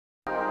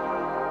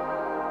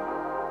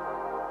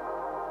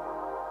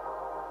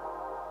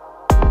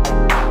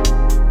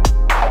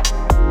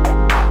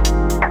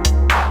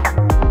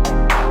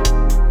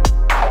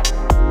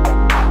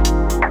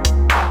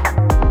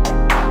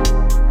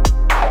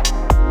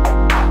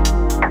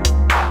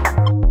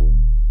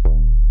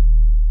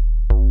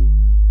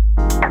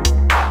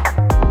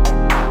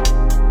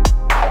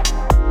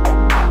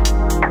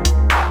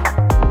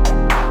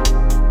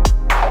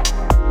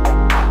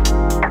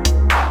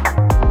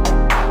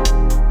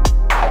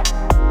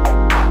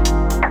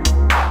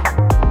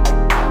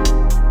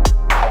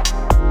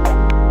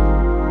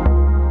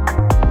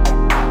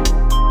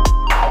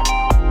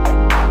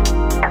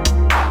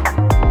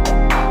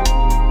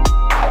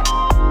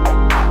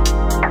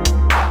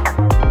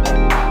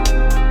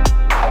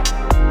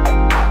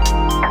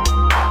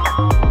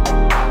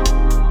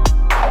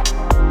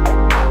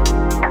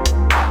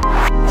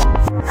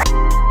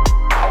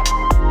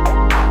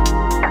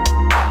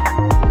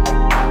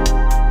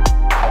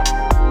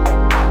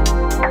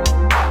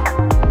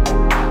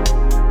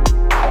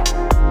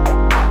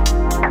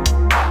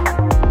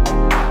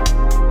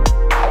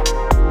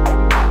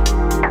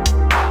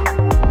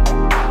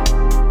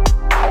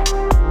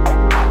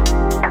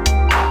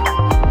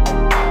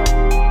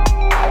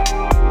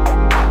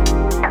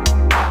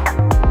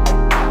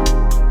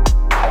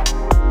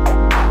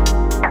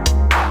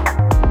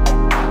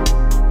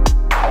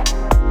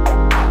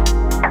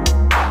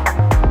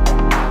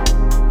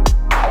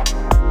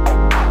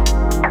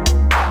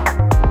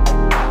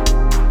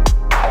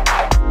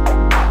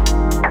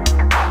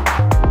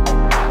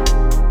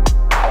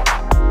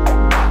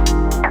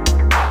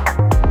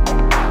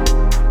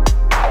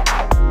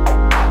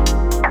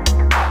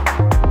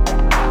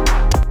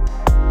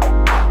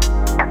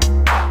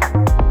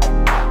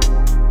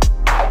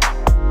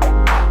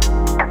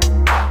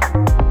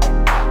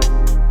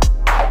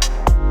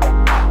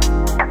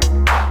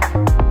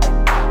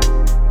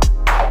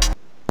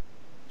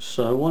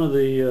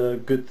the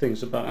good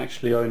things about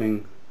actually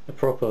owning a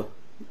proper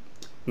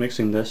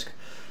mixing desk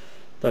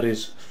that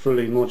is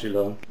fully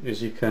modular,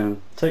 is you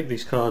can take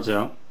these cards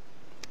out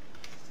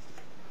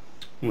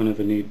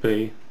whenever need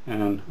be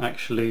and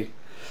actually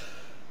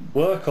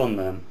work on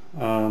them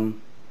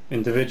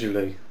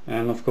individually,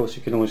 and of course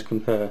you can always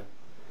compare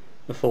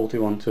a faulty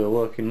one to a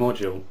working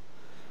module.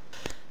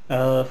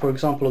 For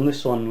example, on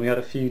this one we had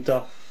a few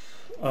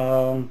duff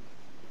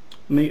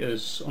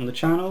meters on the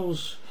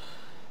channels.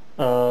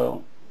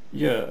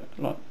 Yeah,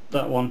 like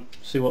that one.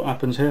 See what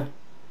happens here?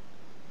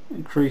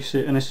 Increase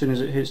it, and as soon as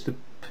it hits the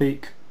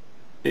peak,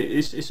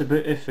 it's a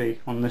bit iffy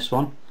on this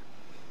one,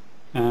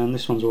 and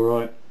this one's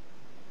alright.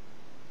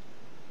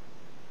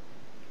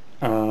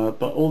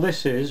 But all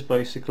this is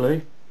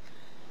basically,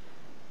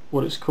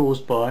 what it's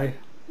caused by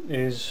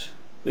is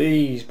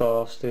these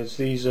bastards,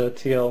 these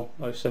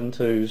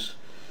TL072s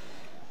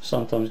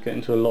sometimes get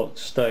into a locked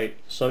state.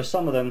 So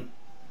some of them,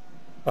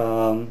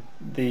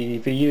 the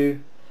VU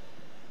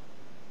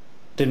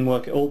didn't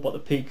work at all, but the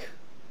peak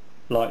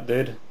light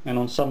did, and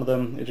on some of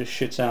them it just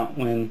shits out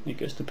when it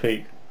gets to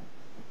peak,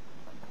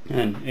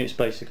 and it's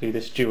basically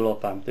this dual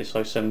op amp, this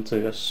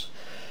 072, that's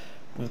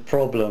the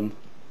problem.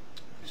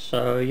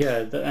 So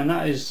yeah, and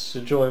that is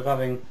the joy of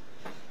having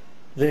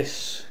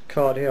this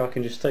card here. I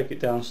can just take it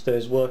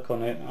downstairs, work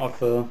on it. I've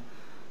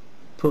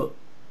put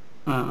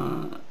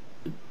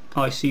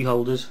IC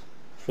holders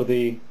for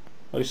the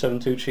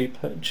 072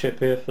 chip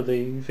here for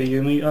the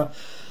VU meter,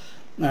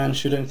 and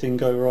should anything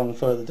go wrong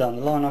further down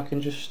the line I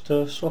can just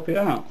swap it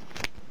out.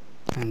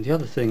 And the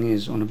other thing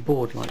is, on a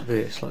board like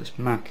this, like this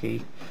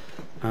Mackie,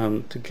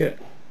 to get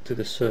to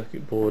the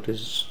circuit board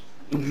is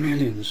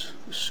millions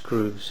of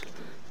screws,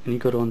 and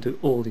you've got to undo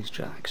all these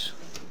jacks,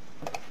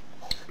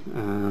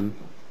 and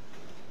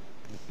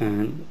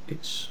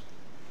it's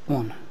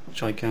one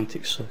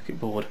gigantic circuit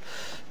board.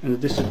 And the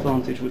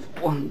disadvantage with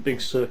one big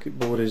circuit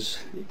board is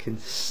it can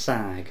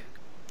sag.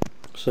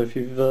 So if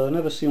you've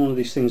never seen one of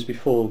these things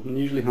before, you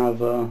usually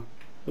have a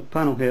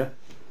panel here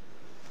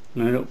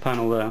and a little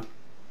panel there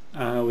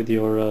with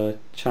your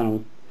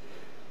channel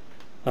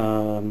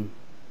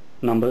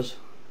numbers,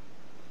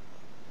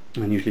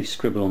 and usually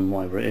scribble on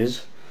whatever it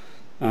is.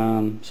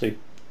 So you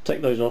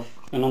take those off,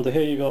 and under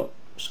here you've got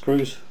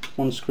screws,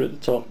 one screw at the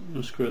top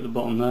and a screw at the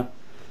bottom there,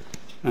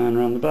 and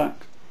around the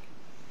back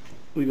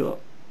we got,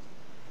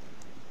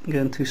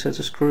 again, two sets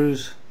of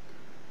screws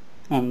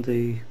on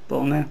the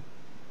bottom there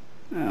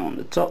and on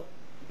the top.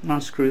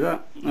 Unscrew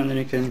that, and then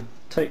you can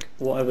take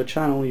whatever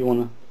channel you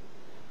want to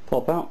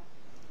pop out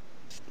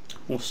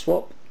or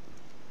swap,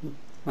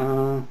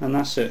 and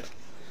that's it.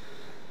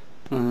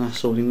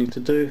 That's all you need to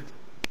do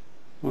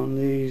on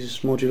these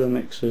modular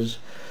mixers.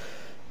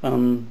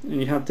 And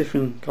you have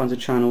different kinds of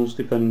channels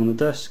depending on the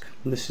desk.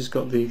 This has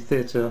got the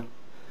theatre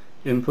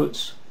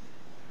inputs,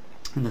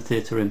 and the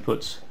theatre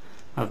inputs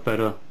have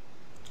better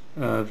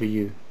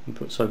VU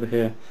inputs over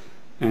here,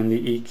 and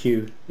the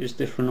EQ is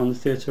different on the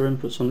theatre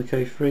inputs on the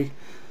K3,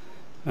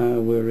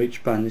 where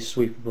each band is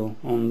sweepable.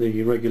 On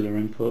the regular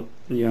input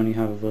you only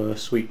have a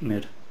sweep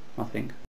mid, I think.